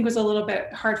past, I think, was a little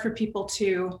bit hard for people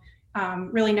to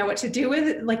really know what to do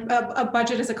with. Like a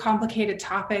budget is a complicated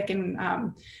topic,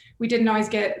 and we didn't always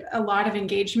get a lot of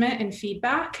engagement and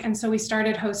feedback. And so we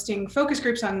started hosting focus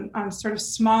groups on sort of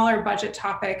smaller budget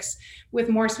topics with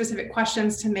more specific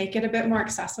questions to make it a bit more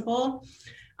accessible.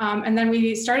 And then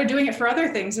we started doing it for other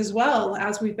things as well,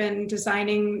 as we've been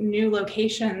designing new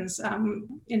locations,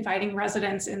 inviting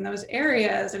residents in those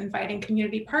areas and inviting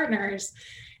community partners.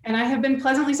 And I have been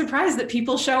pleasantly surprised that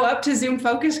people show up to Zoom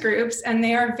focus groups and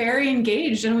they are very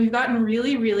engaged, and we've gotten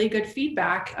really, really good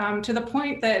feedback to the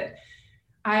point that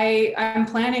I'm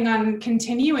planning on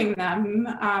continuing them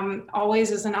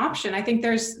always as an option. I think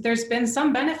there's been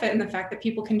some benefit in the fact that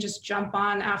people can just jump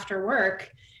on after work.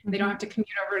 They don't have to commute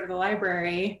over to the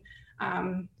library.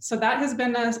 So that has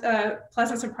been a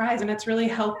pleasant surprise, and it's really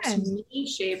helped me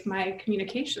shape my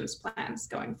communications plans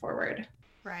going forward.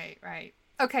 Right.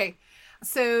 Okay.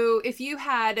 So if you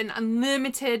had an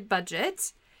unlimited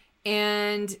budget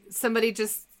and somebody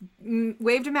just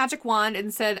waved a magic wand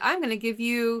and said, I'm going to give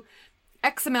you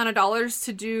X amount of dollars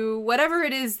to do whatever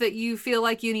it is that you feel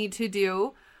like you need to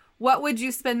do, what would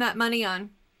you spend that money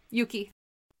on? Yuki?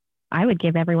 I would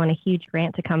give everyone a huge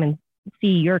grant to come and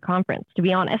see your conference, to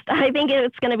be honest. I think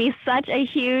it's going to be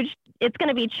it's going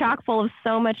to be chock full of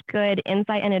so much good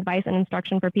insight and advice and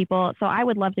instruction for people. So I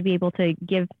would love to be able to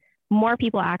give more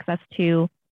people access to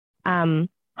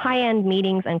high-end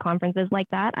meetings and conferences like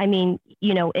that. I mean,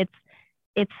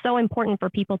 it's so important for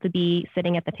people to be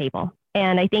sitting at the table.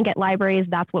 And I think at libraries,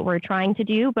 that's what we're trying to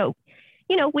do. But,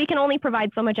 we can only provide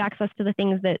so much access to the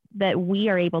things that we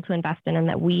are able to invest in and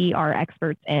that we are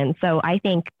experts in. So I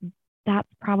think that's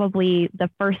probably the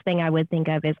first thing I would think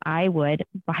of is I would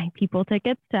buy people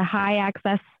tickets to high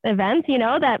access events,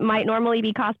 that might normally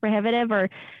be cost prohibitive or,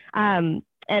 and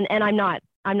I'm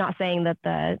not saying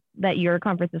that your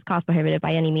conference is cost prohibitive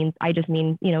by any means. I just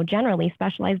mean, generally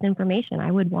specialized information.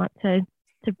 I would want to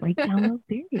break down those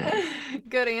barriers.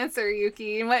 Good answer,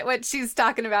 Yuki. And what she's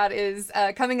talking about is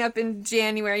coming up in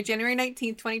January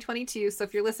 19th, 2022. So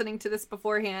if you're listening to this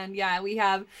beforehand, we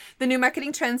have the new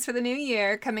marketing trends for the new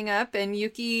year coming up. And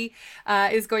Yuki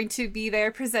is going to be there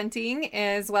presenting,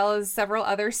 as well as several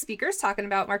other speakers talking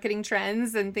about marketing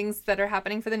trends and things that are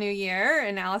happening for the new year.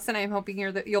 And Allison, I'm hoping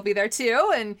you'll be there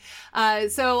too. And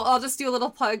so I'll just do a little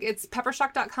plug. It's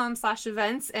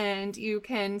peppershock.com/events, and you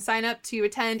can sign up to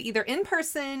attend either in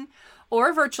person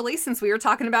or virtually, since we were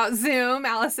talking about Zoom,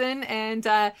 Allison. And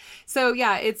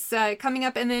it's coming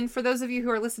up. And then for those of you who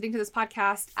are listening to this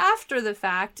podcast after the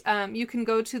fact, you can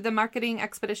go to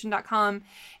themarketingexpedition.com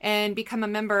and become a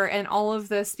member, and all of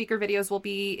the speaker videos will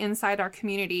be inside our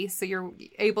community. So you're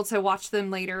able to watch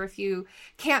them later if you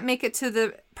can't make it to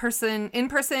the in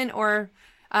person or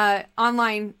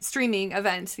online streaming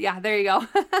event. Yeah, there you go.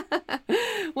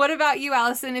 What about you,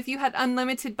 Allison? If you had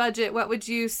unlimited budget, what would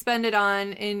you spend it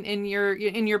on in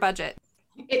your budget?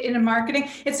 In a marketing,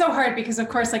 it's so hard because, of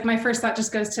course, like my first thought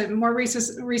just goes to more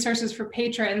resources for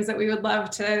patrons that we would love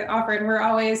to offer. And we're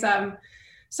always,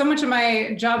 so much of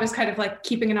my job is kind of like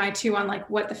keeping an eye too on like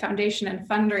what the foundation and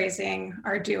fundraising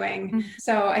are doing. Mm-hmm.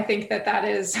 So I think that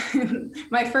is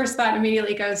my first thought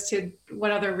immediately goes to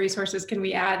what other resources can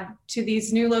we add to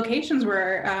these new locations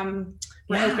we're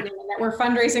opening and that we're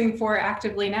fundraising for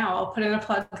actively now. I'll put in a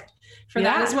plug for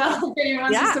that as well. If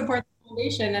anyone wants to support the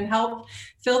foundation and help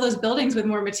fill those buildings with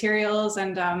more materials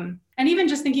and even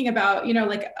just thinking about,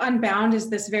 like Unbound is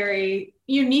this very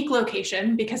unique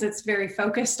location because it's very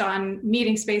focused on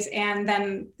meeting space and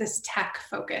then this tech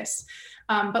focus.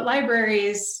 But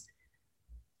libraries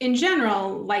in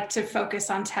general like to focus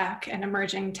on tech and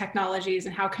emerging technologies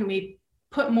and how can we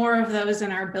put more of those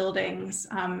in our buildings.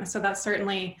 So that's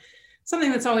certainly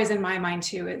something that's always in my mind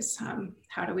too, is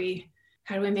how do we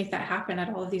make that happen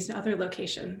at all of these other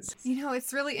locations?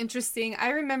 It's really interesting. I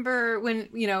remember when,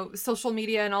 social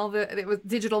media and it was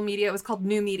digital media, it was called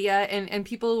new media, and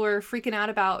people were freaking out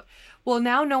about, well,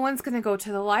 now no one's going to go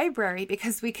to the library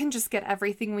because we can just get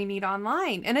everything we need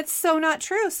online. And it's so not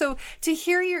true. So to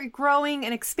hear you're growing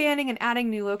and expanding and adding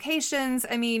new locations,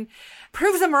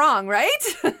 proves them wrong, right?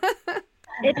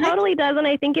 It totally does. And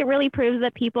I think it really proves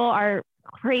that people are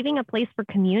craving a place for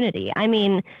community.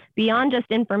 Beyond just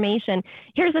information.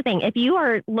 Here's the thing. If you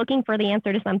are looking for the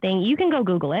answer to something, you can go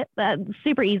Google it. That's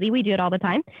super easy. We do it all the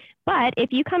time. But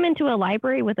if you come into a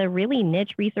library with a really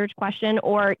niche research question,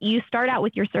 or you start out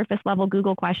with your surface level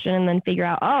Google question and then figure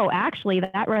out, oh, actually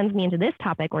that runs me into this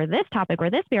topic or this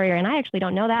barrier, and I actually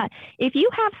don't know that. If you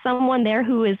have someone there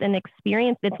who is an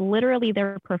experience, it's literally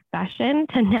their profession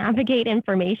to navigate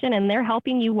information, and they're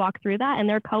helping you walk through that and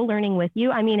they're co-learning with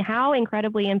you. How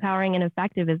incredibly empowering and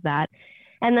effective is that?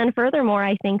 And then furthermore,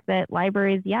 I think that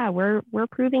libraries, we're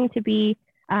proving to be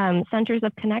centers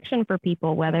of connection for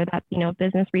people, whether that's,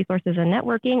 business resources and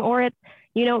networking, or it's,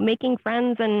 making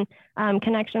friends and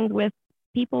connections with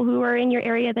people who are in your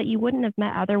area that you wouldn't have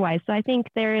met otherwise. So I think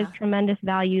there is tremendous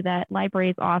value that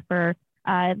libraries offer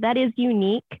that is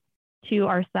unique to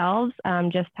ourselves,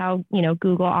 just how,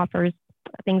 Google offers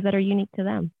things that are unique to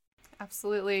them.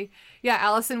 Absolutely. Yeah.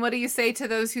 Allison, what do you say to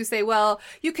those who say, well,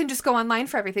 you can just go online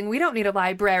for everything. We don't need a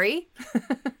library.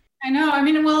 I know.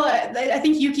 I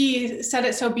think Yuki said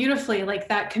it so beautifully, like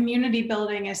that community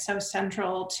building is so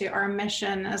central to our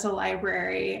mission as a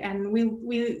library. And we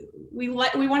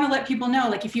want to let people know,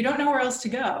 like, if you don't know where else to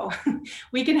go,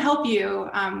 we can help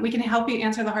you. We can help you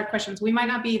answer the hard questions. We might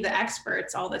not be the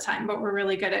experts all the time, but we're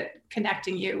really good at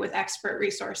connecting you with expert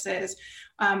resources,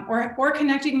 or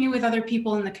connecting you with other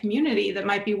people in the community that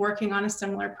might be working on a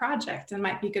similar project and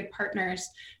might be good partners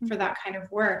for that kind of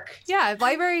work. Yeah,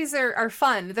 libraries are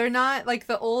fun. They're not like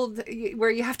the old where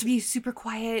you have to be super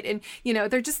quiet, and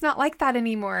they're just not like that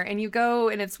anymore. And you go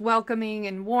and it's welcoming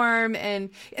and warm, and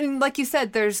like you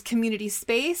said, there's community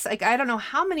space. Like, I don't know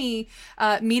how many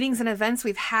meetings and events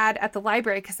we've had at the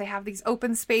library because they have these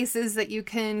open spaces that you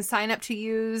can sign up to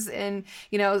use. And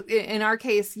in our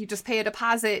case, you just pay a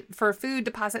deposit for a food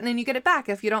deposit, and then you get it back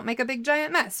if you don't make a big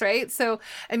giant mess, right? So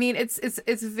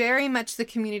it's very much the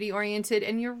community oriented.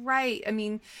 And you're right.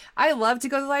 I love to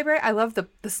go to the library. I love the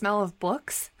smell of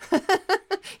books.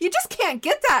 You just can't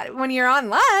get that when you're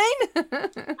online.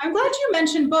 I'm glad you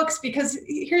mentioned books, because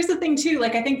here's the thing too.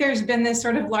 Like, I think there's been this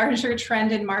sort of larger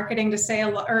trend in marketing to say,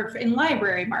 or in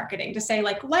library marketing to say,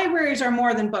 like, libraries are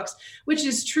more than books, which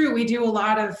is true. We do a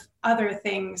lot of other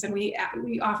things, and we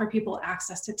offer people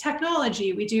access to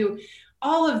technology. We do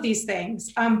all of these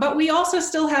things, but we also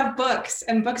still have books,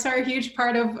 and books are a huge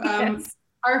part of Yes.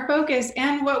 our focus.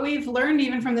 And what we've learned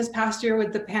even from this past year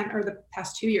with the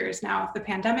past 2 years now of the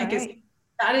pandemic is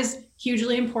that is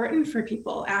hugely important for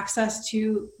people, access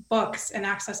to books and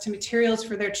access to materials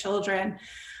for their children.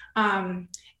 And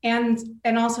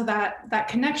also that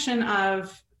connection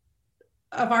of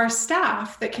our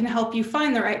staff that can help you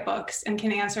find the right books and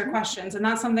can answer questions. And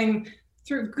that's something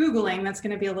through Googling that's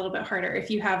going to be a little bit harder. If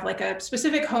you have like a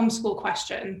specific homeschool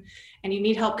question and you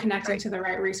need help connecting to the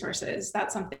right resources,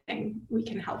 that's something we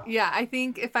can help. Yeah, I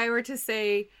think if I were to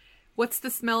say, what's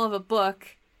the smell of a book,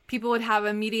 people would have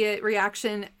immediate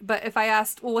reaction. But if I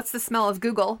asked, well, what's the smell of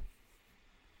Google?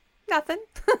 Nothing.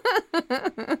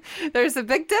 There's a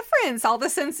big difference. All the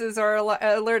senses are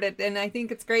alerted, and I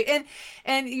think it's great.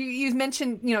 And you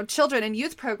mentioned, children and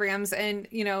youth programs, and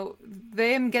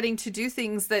them getting to do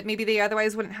things that maybe they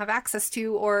otherwise wouldn't have access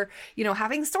to, or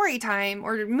having story time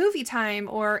or movie time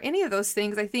or any of those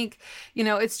things. I think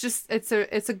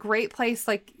it's a great place,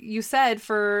 like you said,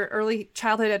 for early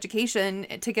childhood education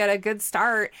to get a good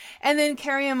start, and then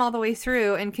carry them all the way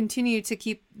through and continue to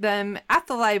keep them at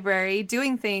the library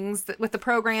doing things with the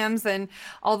programs and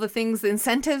all the things, the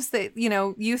incentives that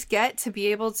youth get to be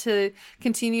able to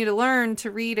continue to learn,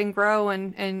 to read and grow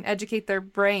and educate their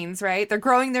brains. Right, they're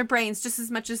growing their brains just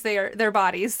as much as their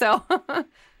bodies. So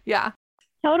yeah.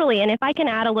 Totally. And if I can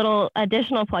add a little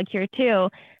additional plug here too,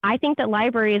 I think that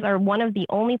libraries are one of the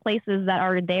only places that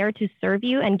are there to serve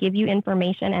you and give you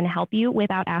information and help you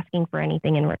without asking for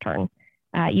anything in return.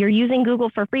 You're using Google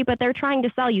for free, but they're trying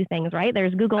to sell you things, right?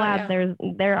 There's Google Ads. Yeah.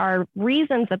 There are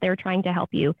reasons that they're trying to help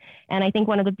you. And I think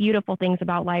one of the beautiful things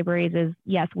about libraries is,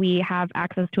 yes, we have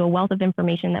access to a wealth of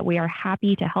information that we are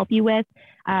happy to help you with.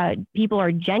 People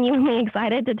are genuinely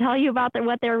excited to tell you about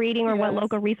what they're reading or what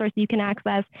local resource you can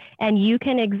access. And you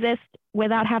can exist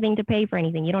without having to pay for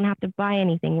anything. You don't have to buy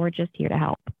anything. We're just here to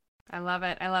help. I love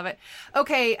it. I love it.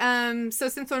 Okay. So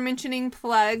since we're mentioning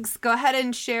plugs, go ahead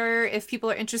and share if people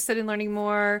are interested in learning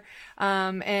more,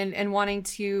 and wanting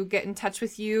to get in touch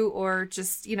with you, or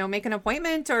just, make an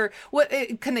appointment, or what,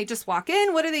 can they just walk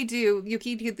in? What do they do?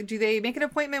 Yuki, do they make an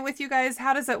appointment with you guys?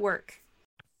 How does that work?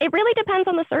 It really depends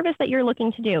on the service that you're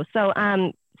looking to do. So,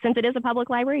 since it is a public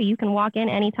library, you can walk in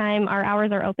anytime our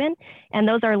hours are open, and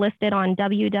those are listed on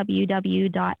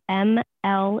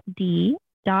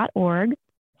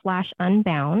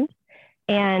www.mld.org/unbound.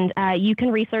 And you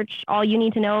can research all you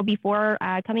need to know before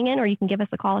coming in, or you can give us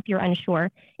a call if you're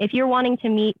unsure. If you're wanting to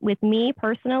meet with me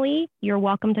personally, you're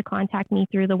welcome to contact me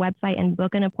through the website and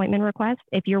book an appointment request.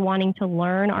 If you're wanting to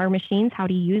learn our machines, how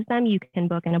to use them, you can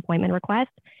book an appointment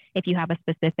request. If you have a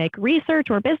specific research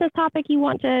or business topic you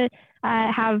want to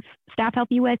have staff help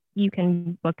you with, you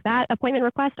can book that appointment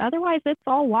request. Otherwise, it's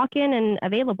all walk-in and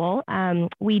available.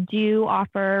 We do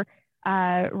offer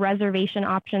reservation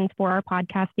options for our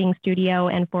podcasting studio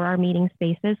and for our meeting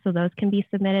spaces. So those can be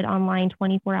submitted online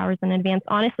 24 hours in advance.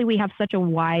 Honestly, we have such a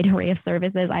wide array of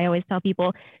services. I always tell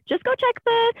people, just go check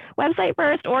the website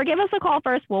first or give us a call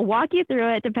first. We'll walk you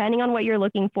through it depending on what you're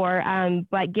looking for.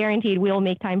 But guaranteed, we'll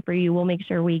make time for you. We'll make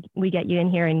sure we get you in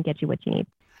here and get you what you need.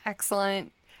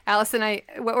 Excellent. Allison,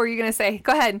 what were you going to say?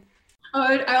 Go ahead.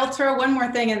 Oh, I'll throw one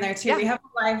more thing in there too. Yeah. We have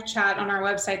a live chat on our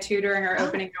website too during our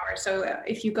opening hours. So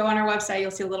if you go on our website,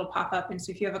 you'll see a little pop-up. And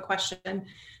so if you have a question,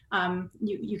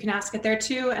 you can ask it there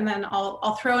too. And then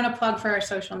I'll throw in a plug for our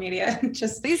social media.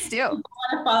 Just please do. Want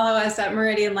to follow us at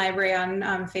Meridian Library on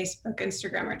Facebook,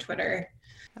 Instagram, or Twitter.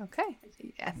 Okay.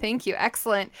 Yeah, thank you.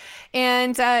 Excellent.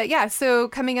 And so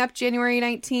coming up January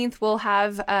 19th, we'll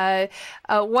have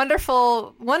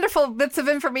wonderful bits of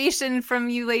information from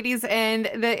you ladies. And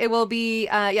it will be,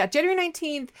 January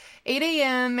 19th, 8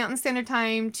 a.m. Mountain Standard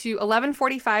Time to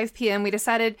 11:45 p.m. We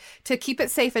decided to keep it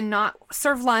safe and not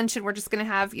serve lunch. And we're just going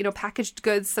to have, packaged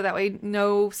goods so that way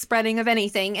no spreading of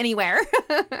anything anywhere.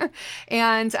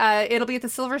 And it'll be at the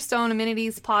Silverstone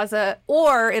Amenities Plaza,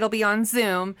 or it'll be on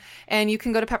Zoom. And you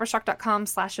can go to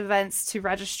peppershock.com/events to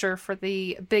register for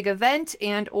the big event,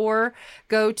 and or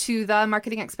go to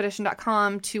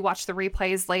themarketingexpedition.com to watch the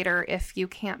replays later if you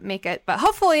can't make it. But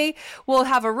hopefully we'll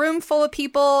have a room full of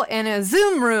people and a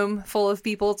Zoom room full of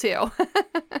people too.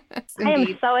 I am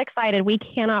so excited. We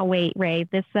cannot wait, Ray.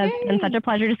 This has been such a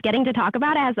pleasure. Just getting to talk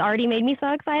about it has already made me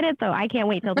so excited. So I can't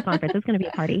wait till the conference. It's going to be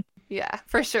a party. Yeah,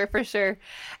 for sure.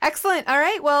 Excellent. All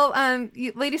right. Well,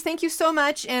 ladies, thank you so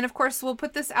much. And of course, we'll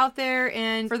put this out there.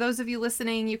 And for those of you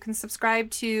listening, you can subscribe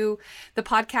to the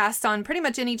podcast on pretty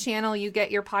much any channel you get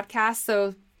your podcast.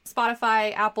 So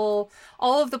Spotify, Apple,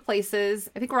 all of the places.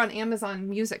 I think we're on Amazon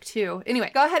Music too.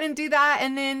 Anyway, go ahead and do that.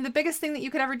 And then the biggest thing that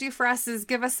you could ever do for us is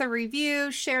give us a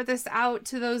review, share this out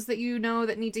to those that you know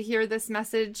that need to hear this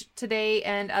message today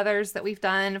and others that we've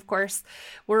done. Of course,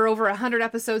 we're over 100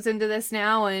 episodes into this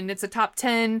now, and it's a top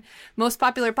 10 most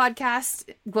popular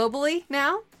podcast globally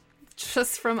now.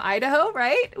 Just from Idaho,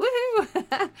 right?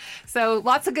 Woohoo! So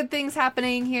lots of good things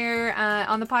happening here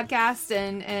on the podcast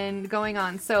and going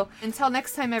on. So until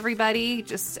next time, everybody,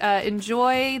 just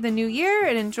enjoy the new year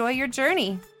and enjoy your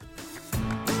journey.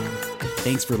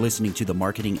 Thanks for listening to the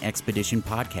Marketing Expedition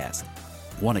podcast.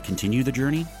 Want to continue the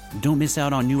journey? Don't miss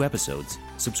out on new episodes.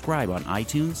 Subscribe on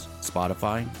iTunes,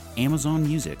 Spotify, Amazon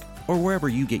Music, or wherever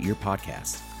you get your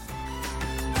podcasts.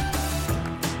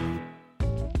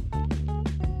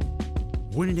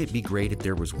 Wouldn't it be great if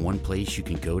there was one place you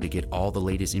can go to get all the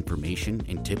latest information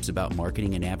and tips about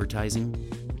marketing and advertising?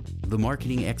 The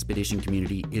Marketing Expedition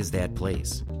community is that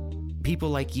place. People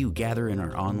like you gather in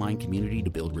our online community to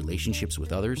build relationships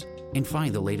with others and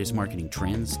find the latest marketing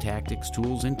trends, tactics,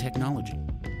 tools, and technology.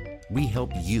 We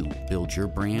help you build your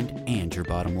brand and your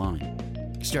bottom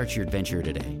line. Start your adventure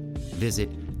today.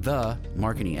 Visit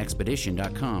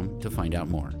themarketingexpedition.com to find out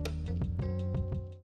more.